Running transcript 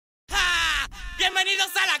Bienvenidos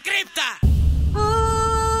a la cripta.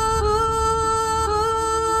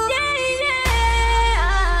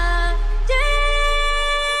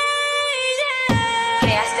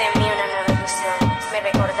 Creaste en mí una nueva ilusión. Me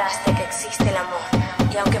recordaste que existe el amor.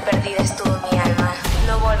 Y aunque perdida estuvo mi alma,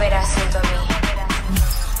 no volverás junto a mí.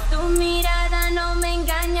 Tu mirada no me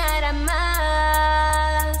engañará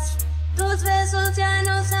más. Tus besos ya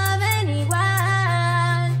no saben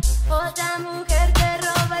igual. Otra mujer te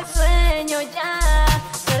roba el sueño ya.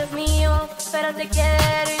 Tú eres mío, pero te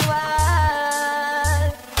quiero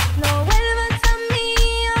igual. No vuelvas a mí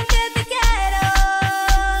aunque te quiero.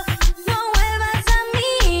 No vuelvas a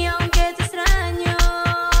mí aunque te extraño.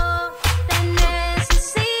 Te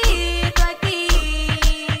necesito aquí,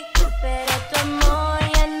 pero tu amor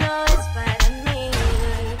ya no es para mí.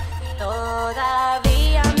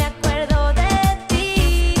 Todavía me acuerdo de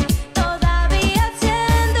ti. Todavía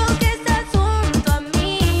siento que estás junto a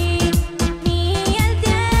mí. Ni el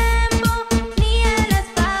tiempo ni el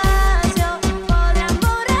espacio podrán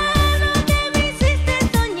borrar lo que me hiciste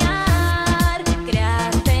soñar.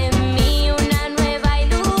 Creaste en mí una nueva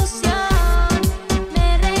ilusión. Me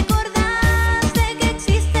recordaste que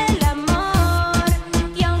existe el amor.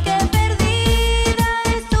 Y aunque perdida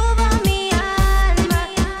estuvo mi alma,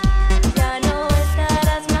 ya no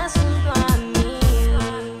estarás más junto a mí.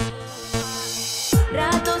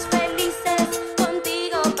 Ratos felices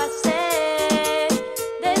contigo pasé.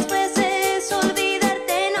 Después de eso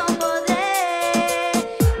olvidarte no podré.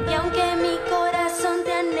 Y aunque mi corazón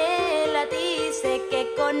te anhela, dice que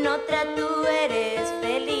con otra tú eres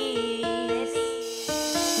feliz.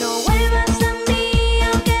 No vuelvas a mí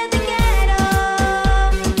aunque te quiero.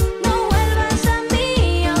 No vuelvas a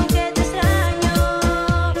mí aunque te extraño.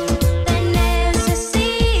 Te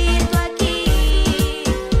necesito aquí,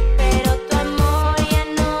 pero tu amor ya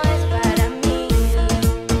no es para mí.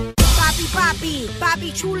 Papi, papi, papi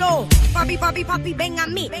chulo. Papi, papi, papi, ven a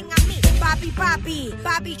mí. Papi, papi,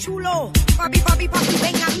 papi chulo. Papi, papi, papi,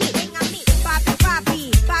 ven a mí. Papi,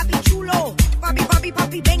 papi, papi chulo. Papi, papi,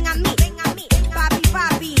 papi, ven a mí. Papi,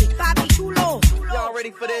 papi, papi chulo. Y'all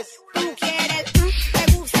ready for this? Tú quieres, te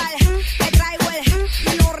gusta te traigo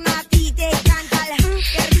el Lorna, a ti te encanta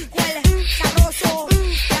qué rico el sabroso,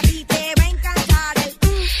 que a ti te va a encantar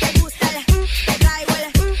te gusta te traigo el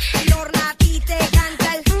Lorna, a ti te encanta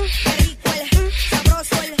qué rico el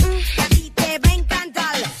sabroso, que a ti te va a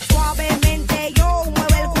encantar. Suavemente yo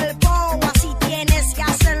muevo el cuerpo, así tienes que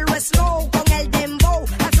hacerlo slow, con el dembow,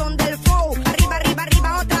 al son del flow, arriba, arriba,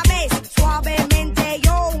 arriba otra vez. Suavemente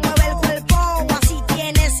yo muevo el cuerpo, así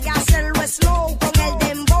tienes que hacerlo slow, con el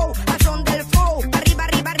dembow, al son del flow, arriba,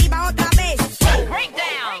 arriba, arriba otra vez.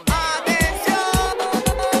 Breakdown. Atención,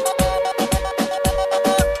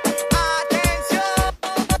 atención.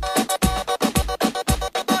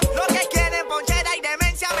 Los que quieren ponchera y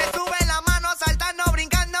demencia me suben la mano saltando,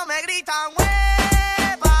 brincando, me gritan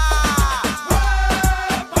 ¡huepa!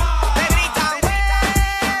 Me gritan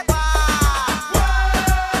 ¡huepa!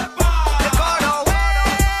 El coro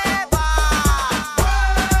 ¡huepa!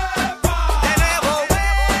 De nuevo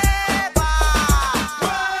 ¡huepa!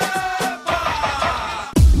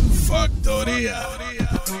 Factoria.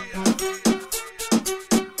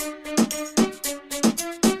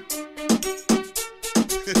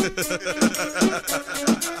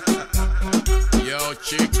 Yo,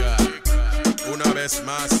 chica, una vez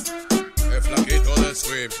más, el flaquito de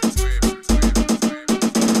SUSCRIBE.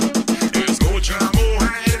 Escucha,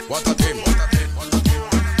 mujer. Guatatín.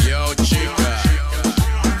 Yo, chica,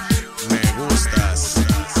 me gustas.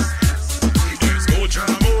 Escucha,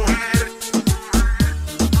 mujer.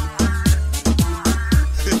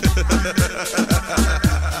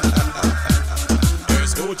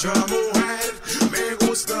 Escucha, mujer, me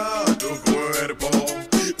gusta tu cuerpo.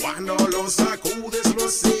 Cuando lo sacudes lo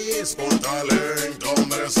haces con talento.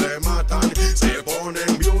 Hombres se matan, se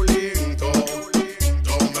ponen violentos.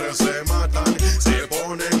 Hombres se matan, se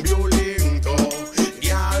ponen violentos.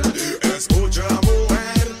 Yal, escucha,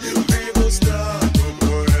 mujer, me gusta tu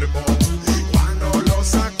cuerpo. Cuando lo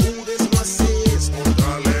sacudes lo haces con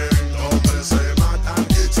talento. Hombres se matan,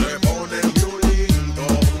 se ponen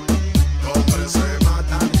violentos. Hombres se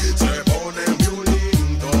matan, se ponen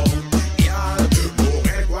violentos. Yal,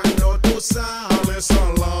 mujer, cuando tú sales a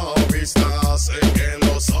la vista, sé que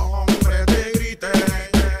los hombres te griten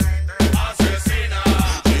 ¡asesina!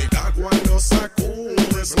 Chica, cuando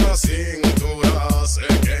sacudes la cintura, sé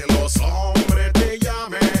que los hombres te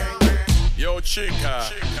llamen. Yo, chica,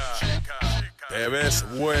 te ves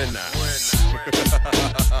buena.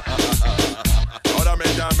 Ahora me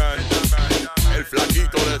llaman el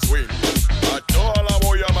flaquito de SUSCRIBE. A toda la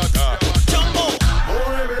voy a matar. Chombo.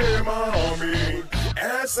 Mueve, mami.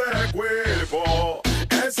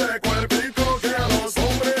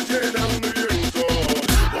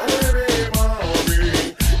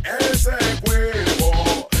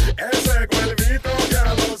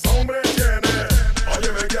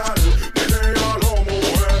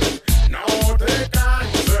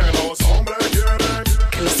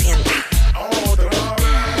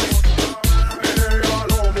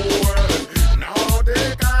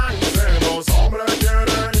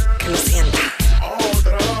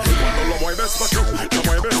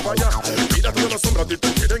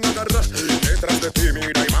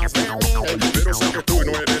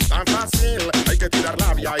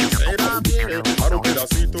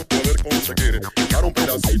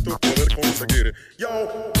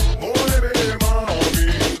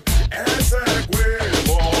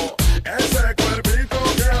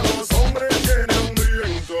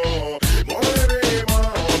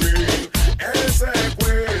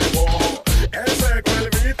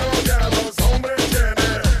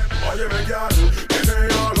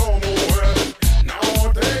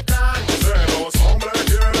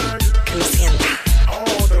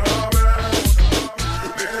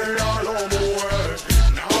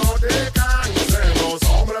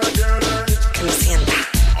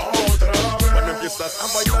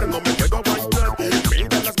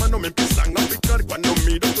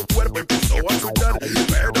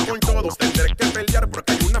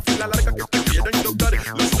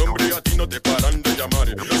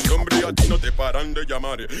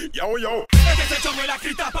 María. Yo, yo. Este es el Chombo y la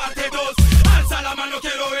Cripta parte 2. Alza la mano,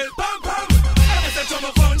 quiero el pam pam. Este es el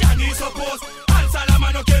Chombo con Yanni Sopos. Alza la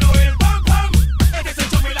mano, quiero el pam pam. Este es el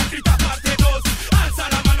Chombo y la Cripta parte 2. Alza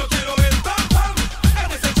la mano, quiero el pam pam.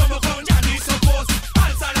 Este es el Chombo con Yanni Sopos.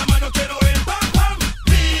 Alza la mano, quiero el pam pam.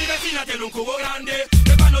 Mi vecina tiene un cubo grande,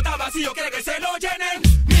 que cuando está vacío quiere que se lo llenen.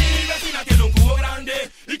 Mi vecina tiene un cubo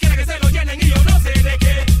grande y quiere que se lo llenen y yo no sé de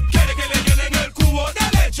qué. Quiere que le llenen el cubo de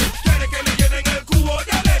leche. Quiere que le llenen el cubo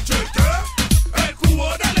de leche. ¿Qué? El cubo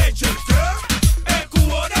de leche. ¿Qué? El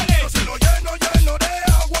cubo de leche. Se lo lleno de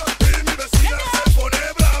agua y mi vecina se pone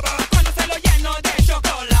brava. Cuando se lo lleno de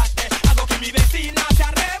chocolate, hago que mi vecina se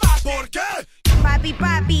arrebate. ¿Por qué? Papi,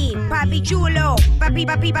 papi, papi chulo. Papi,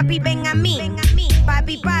 papi, papi, ven a mí.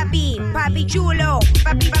 Papi, papi, papi chulo.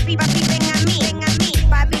 Papi, papi, papi, ven a mí.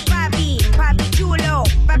 Papi, papi, papi chulo.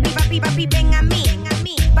 Papi, papi, papi, ven a mí.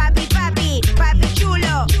 Papi, papi, papi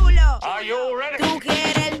chulo. Are you ready? Tú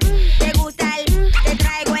quieres, te gusta el, te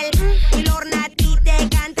traigo el, y Lorna a ti te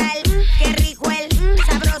canta el, qué rico el,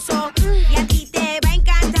 sabroso, y a ti te va a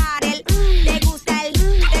encantar el, te gusta el,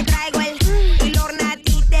 te traigo el, y Lorna a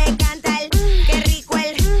ti te canta el, qué rico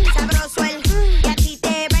el, sabroso el, y a ti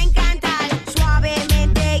te va a encantar,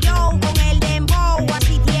 suavemente yo con el dembow,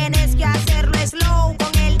 así tienes que hacerlo slow,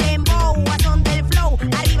 con el dembow, a son del flow,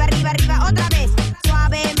 arriba, arriba, arriba, otra vez,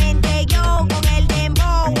 suavemente yo con el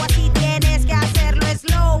dembow, así tienes que hacerlo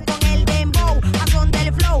slow, con el dembow, a son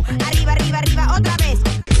del flow, arriba, arriba, arriba, otra vez.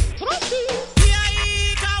 Y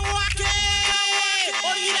ahí, Kawake.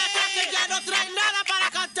 Olvídate que ya no trae nada para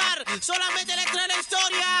cantar. Solamente le trae la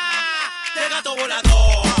historia de gato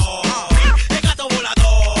volador. De gato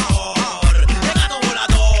volador. De gato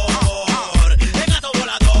volador. De gato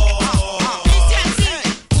volador. Dice así.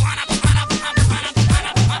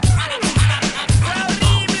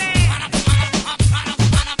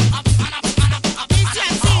 Dice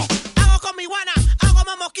así. Hago con mi guana, hago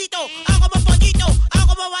como mosquito, hago como pollito,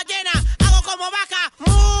 hago como ballena, hago como vaca.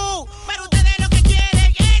 ¡Mu! Pero ustedes lo que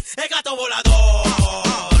quieren es el gato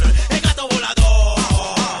volador. El gato volador.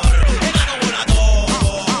 El gato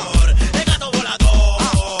volador. El gato volador.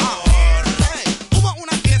 Hubo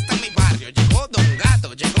una fiesta en mi barrio, llegó Don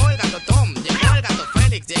Gato, llegó el gato Tom, llegó el gato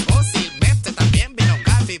Félix, llegó Silvestre, también vino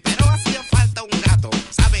Gafi, pero hacía falta un gato.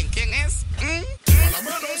 ¿Saben quién es? A las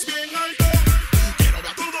manos bien alto, quiero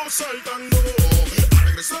ver a todos saltando. Ha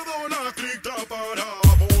regresado la cripta para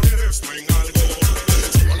poner esto en algo.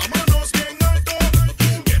 Subo las manos bien alto,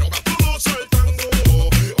 quiero ver a todos saltando.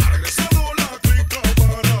 Ha regresado la cripta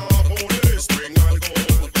para poner esto en algo.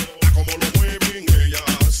 A como lo mueven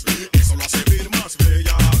ellas, eso lo hace ver más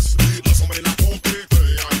bellas. Los hombres la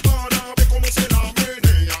coquetean para ver cómo se la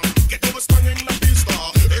menean. Que todos están en la pista,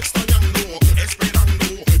 extrañando, esperando.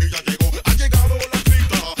 Ella llegó, ha llegado la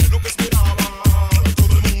cripta, lo que esperaba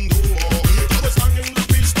todo el mundo. Todos están en la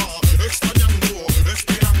pista, extrañando,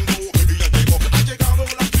 esperando. Ella llegó, ha llegado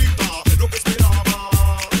la cripta, lo que esperaba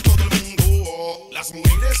todo el mundo. Las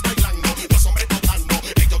mujeres bailando, los hombres tocando,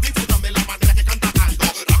 ellos disfrutan de la manera que canta algo.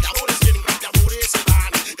 Rapeadores vienen, rapeadores se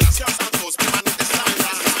van. Gracias a Dios que van a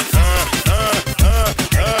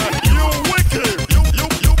You wicked, you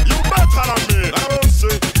better than me. I don't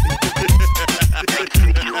say.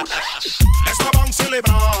 Estaban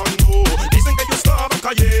celebrando, dicen que yo estaba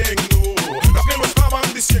cayendo. Lo que lo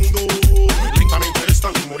estaban diciendo, lentamente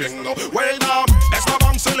están muriendo. Well,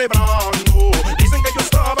 estaban celebrando, dicen que yo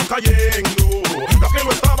estaba cayendo. Lo que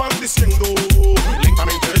lo estaban diciendo,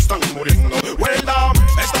 lentamente están muriendo. Well,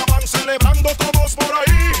 estaban celebrando todos por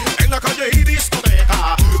ahí, en la calle y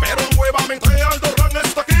discoteca. Pero nuevamente Aldorran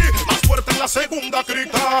está aquí, más fuerte en la segunda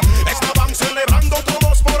cripta. Estaban celebrando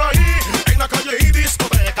todos por ahí, en la calle y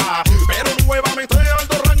discoteca. Pero nuevamente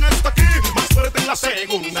Aldorran está aquí, más fuerte en la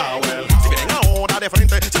segunda. Well, si vienen ahora de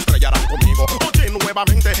frente, se estrellarán conmigo. Oye,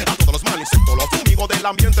 nuevamente a todos los mal insectos, los fumigos del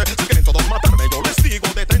ambiente. Si quieren todos matarme, yo les digo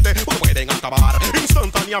detente, porque pueden acabar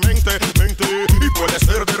instantáneamente, mente, y puede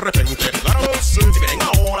ser de repente. Claro, sí. Si vienen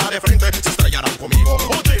ahora de frente, se estrellarán conmigo.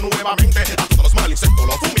 Oye, nuevamente a todos los mal insectos,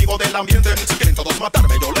 los fumigos del ambiente. Si quieren todos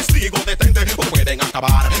matarme, yo les digo detente, porque pueden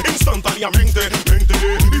acabar instantáneamente, mente,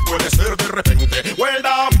 y puede ser de repente. Well,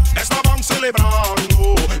 estaban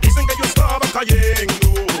celebrando, dicen que yo estaba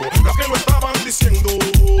cayendo. Lo que lo estaban diciendo,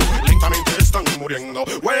 lentamente están muriendo.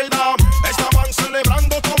 Well, estaban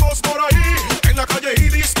celebrando todos por ahí, en la calle y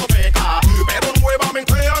discoteca. Pero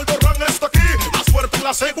nuevamente Aldorran está aquí, más fuerte en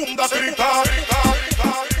la segunda cripta.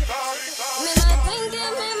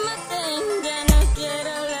 Me maten, ya no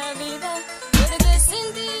quiero la vida. Porque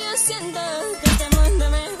sin ti yo siento que este mundo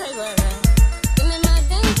me da igual. Que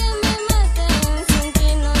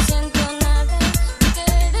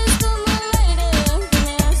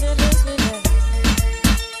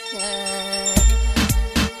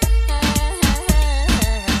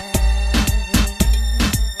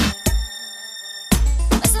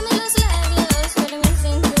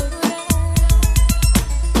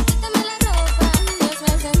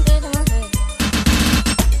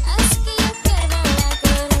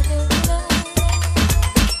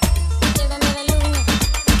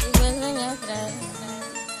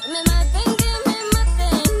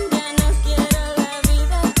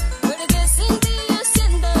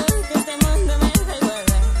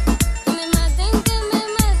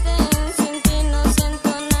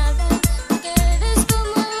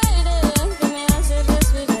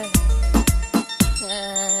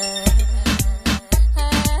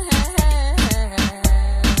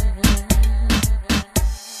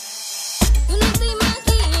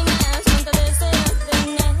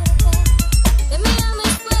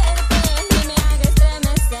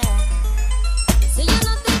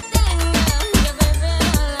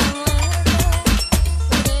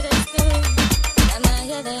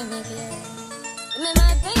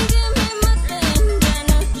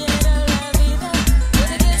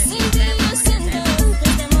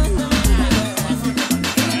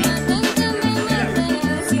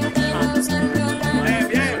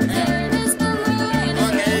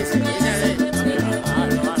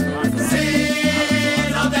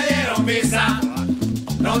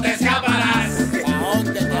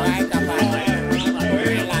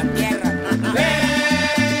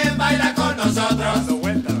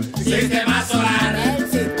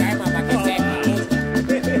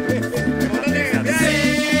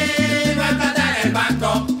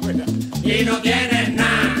y no tienes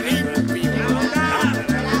nada.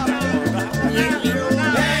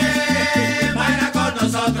 Baila con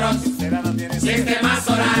nosotros. Sistema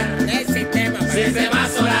solar. Sistema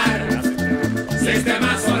solar.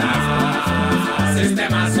 Sistema solar.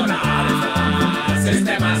 Sistema solar.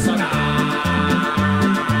 Sistema solar.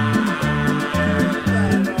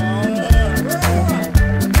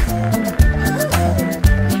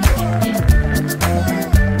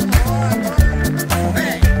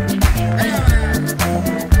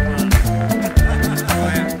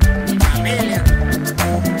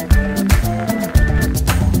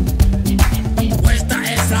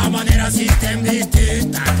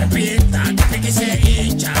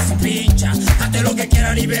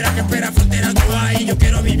 Libera que espera fronteras no hay. Yo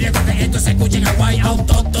quiero mi viejo que esto se escuche en Hawái.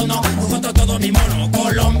 Autóctono, junto todo mi mono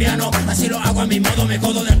colombiano. Así lo hago a mi modo, me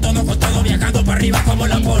jodo del tono con todo. Viajando para arriba como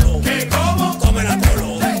el Apolo. ¿Qué como? Come el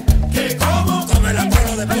Apolo. ¿Qué como? Come el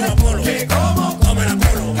Apolo de polo a polo. ¿Qué como? Come el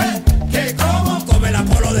Apolo. ¿Qué como? Come el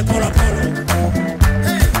Apolo de polo a polo.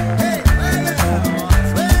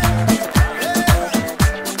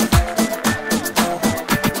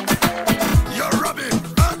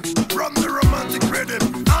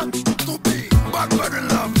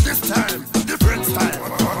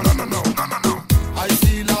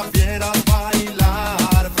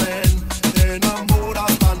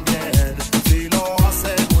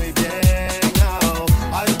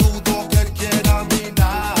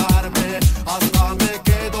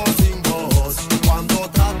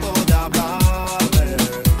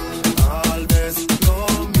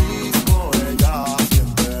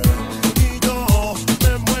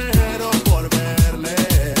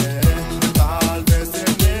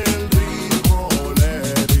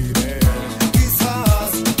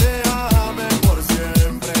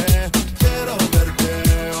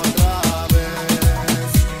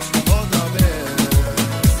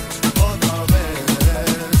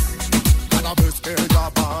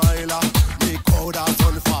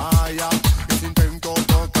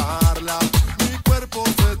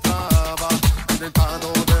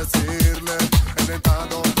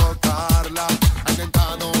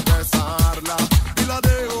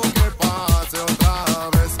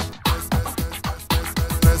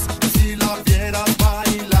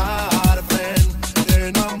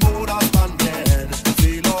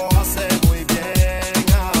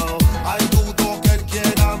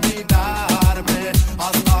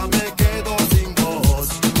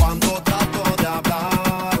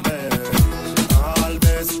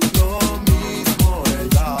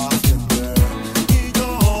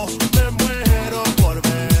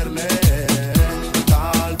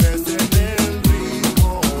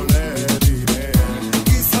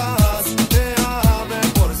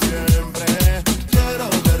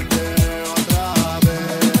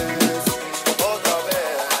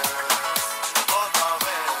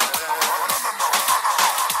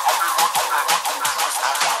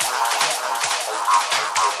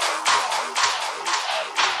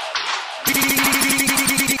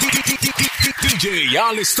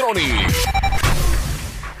 djalextronic.